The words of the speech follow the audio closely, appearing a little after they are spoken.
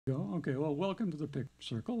Go. Okay, well, welcome to the Pick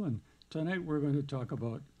Circle, and tonight we're going to talk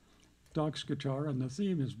about Doc's guitar, and the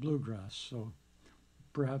theme is bluegrass. So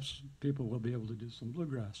perhaps people will be able to do some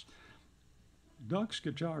bluegrass. Doc's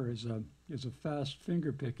guitar is a fast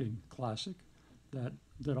finger picking classic that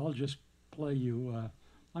I'll just play you.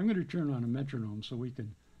 I'm going to turn on a metronome so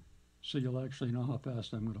you'll actually know how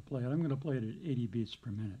fast I'm going to play it. I'm going to play it at 80 beats per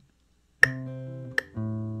minute.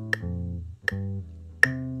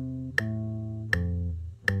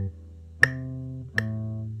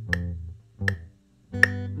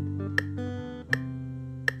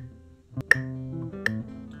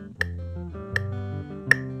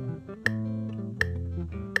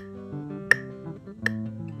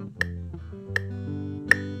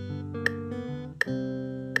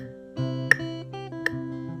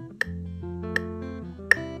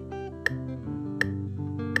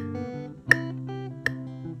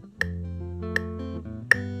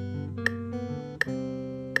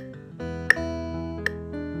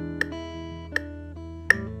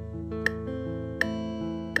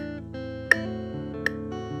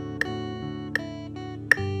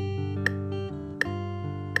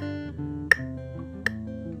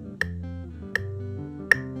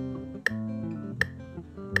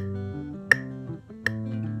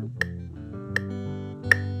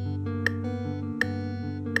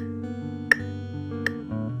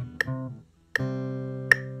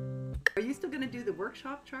 Are you still going to do the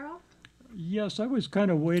workshop, Charles? Yes, I was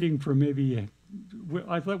kind of waiting for maybe.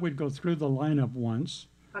 I thought we'd go through the lineup once,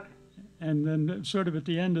 Okay. and then sort of at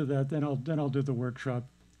the end of that, then I'll do the workshop.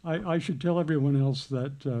 I should tell everyone else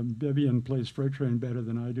that Vivian plays freight train better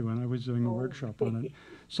than I do, and I was doing a Oh. workshop on it.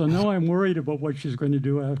 So now I'm worried about what she's going to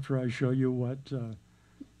do after I show you what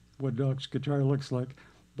Doc's guitar looks like.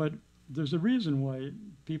 But there's a reason why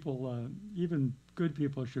people, even good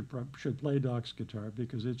people, should play Doc's guitar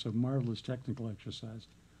because it's a marvelous technical exercise.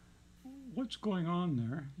 What's going on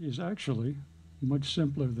there is actually much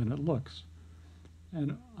simpler than it looks,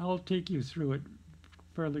 and I'll take you through it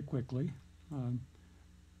fairly quickly. Um,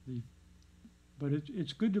 the, but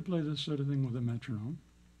it's good to play this sort of thing with a metronome,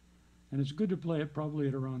 and it's good to play it probably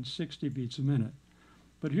at around 60 beats a minute.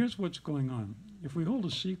 But here's what's going on. If we hold a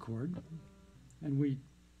C chord and we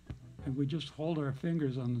just hold our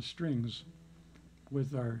fingers on the strings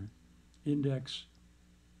with our index,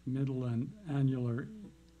 middle, and annular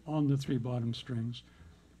on the three bottom strings,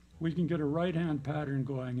 we can get a right hand pattern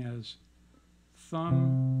going as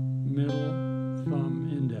thumb, middle, thumb,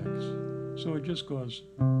 index. So it just goes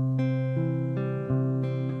 1,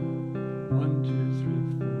 2,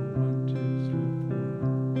 3, 4, 1, 2, 3,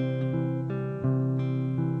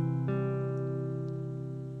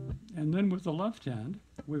 4. And then with the left hand,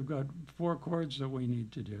 we've got four chords that we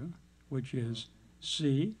need to do, which is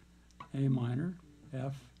C, A minor,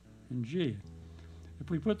 F, and G. If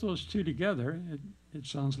we put those two together, it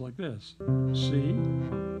sounds like this. C,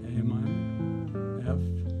 A minor, F,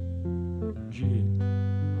 G.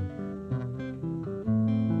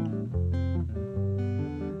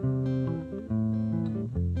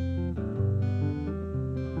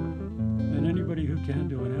 And anybody who can't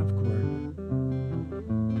do an F chord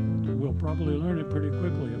will probably learn it pretty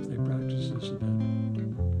quickly if they practice this a bit.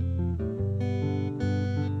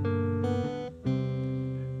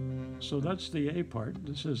 So that's the A part.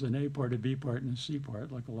 This is an A part, a B part, and a C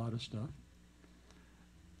part, like a lot of stuff.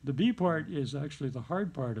 The B part is actually the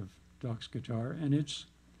hard part of Doc's guitar, and it's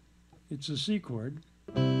a C chord.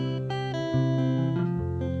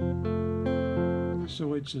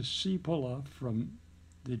 So it's a C pull-off from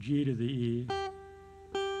the G to the E,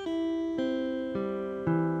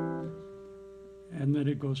 and then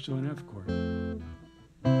it goes to an F chord.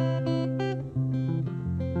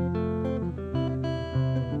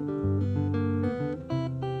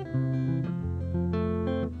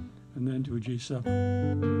 And then to a G7.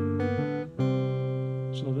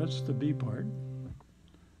 So that's the B part.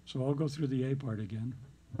 So I'll go through the A part again.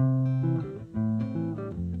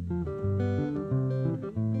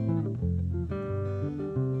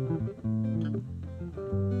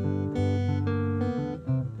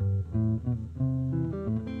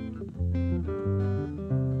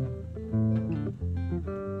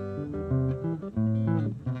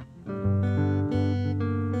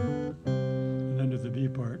 And then to the B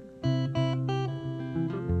part.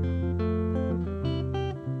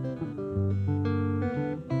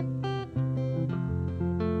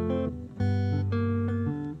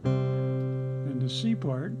 And the C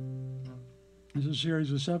part is a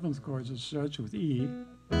series of seventh chords. It starts with E,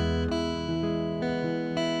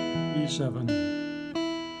 E7,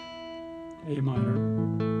 A minor,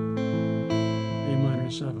 A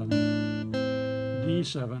minor 7,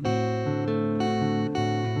 D7,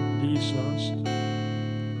 sus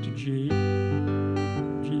to G,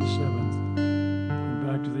 G seventh, and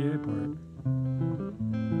back to the A part.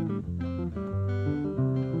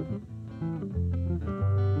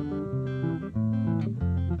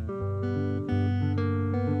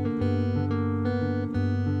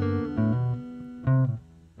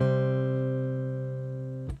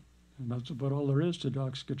 And that's about all there is to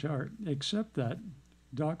Doc's guitar, except that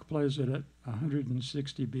Doc plays it at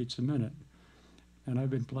 160 beats a minute, and I've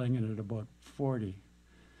been playing it at about 40.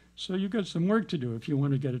 So you've got some work to do if you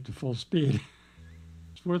want to get it to full speed.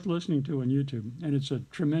 It's worth listening to on YouTube, and it's a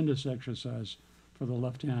tremendous exercise for the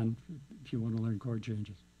left hand if you want to learn chord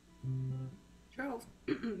changes. Charles,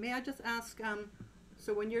 may I just ask,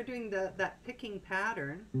 so when you're doing that picking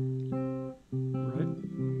pattern, Right?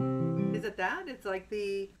 is it that? It's like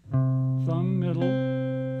the, Thumb, middle,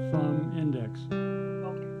 thumb, index.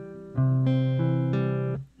 okay,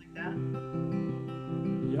 like that?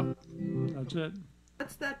 Yep, that's it.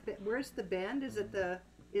 What's that, where's the bend? Is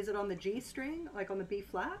it on the G string, like on the B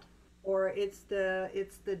flat? Or it's the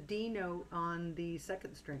D note on the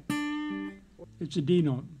second string? It's a D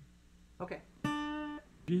note. Okay,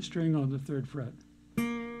 G string on the 3rd fret.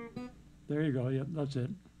 There you go. Yep, that's it.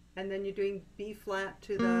 and then you're doing B flat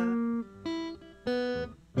to the,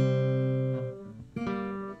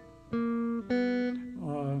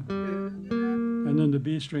 And then the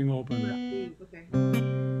B string open. E, okay.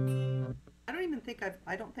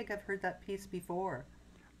 I don't think I've heard that piece before.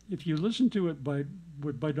 If you listen to it by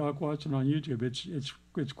Doc Watson on YouTube,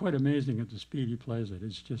 it's quite amazing at the speed he plays it.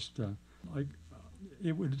 It's just like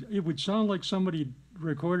it would sound like somebody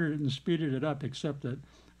recorded it and speeded it up, except that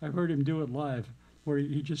I've heard him do it live, where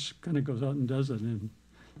he just kind of goes out and does it, and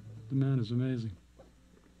the man is amazing.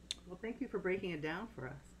 Well, thank you for breaking it down for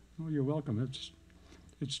us. Oh, you're welcome. It's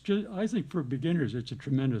just, I think for beginners, it's a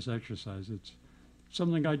tremendous exercise. It's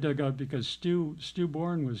something I dug out because Stu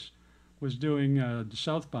Bourne was doing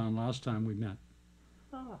Southbound last time we met,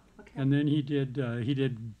 Oh, okay. and then he did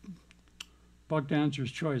Buck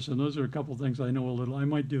Dancer's Choice, and those are a couple things I know a little. I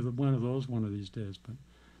might do one of those one of these days, but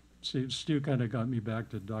see, Stu kind of got me back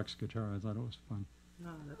to Doc's guitar. I thought it was fun.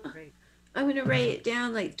 Oh, that's great. I'm gonna write it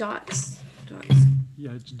down like Doc's.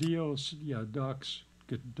 Yeah, it's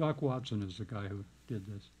Doc Watson is the guy who did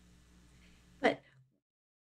this.